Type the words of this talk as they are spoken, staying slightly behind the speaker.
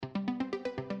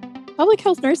Public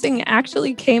health nursing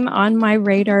actually came on my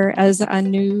radar as a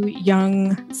new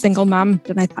young single mom.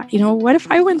 And I thought, what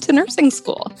if I went to nursing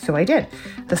school? So I did.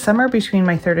 The summer between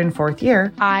my third and fourth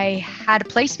year, I had a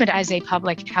placement as a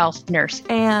public health nurse.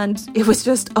 And it was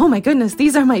just, oh my goodness,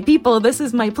 these are my people. This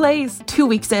is my place. 2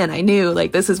 weeks in, I knew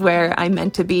this is where I'm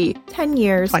meant to be. 10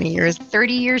 years, 20 years,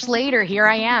 30 years later, here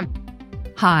I am.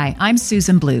 Hi, I'm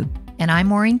Susan Blue. And I'm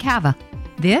Maureen Cava.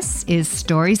 This is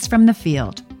Stories from the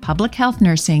Field, Public Health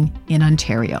Nursing in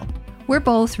Ontario. We're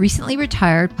both recently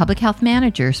retired public health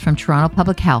managers from Toronto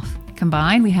Public Health.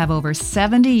 Combined, we have over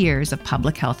 70 years of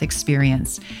public health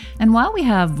experience. And while we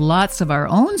have lots of our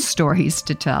own stories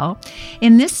to tell,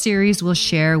 in this series we'll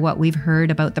share what we've heard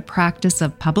about the practice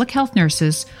of public health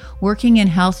nurses working in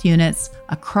health units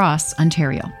across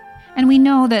Ontario. And we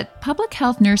know that public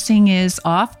health nursing is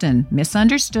often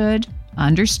misunderstood,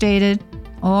 understated,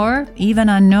 or even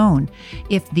unknown.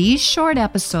 If these short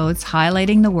episodes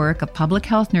highlighting the work of public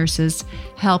health nurses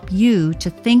help you to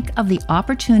think of the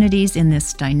opportunities in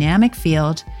this dynamic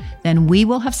field, then we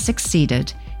will have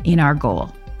succeeded in our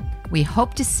goal. We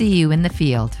hope to see you in the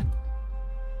field.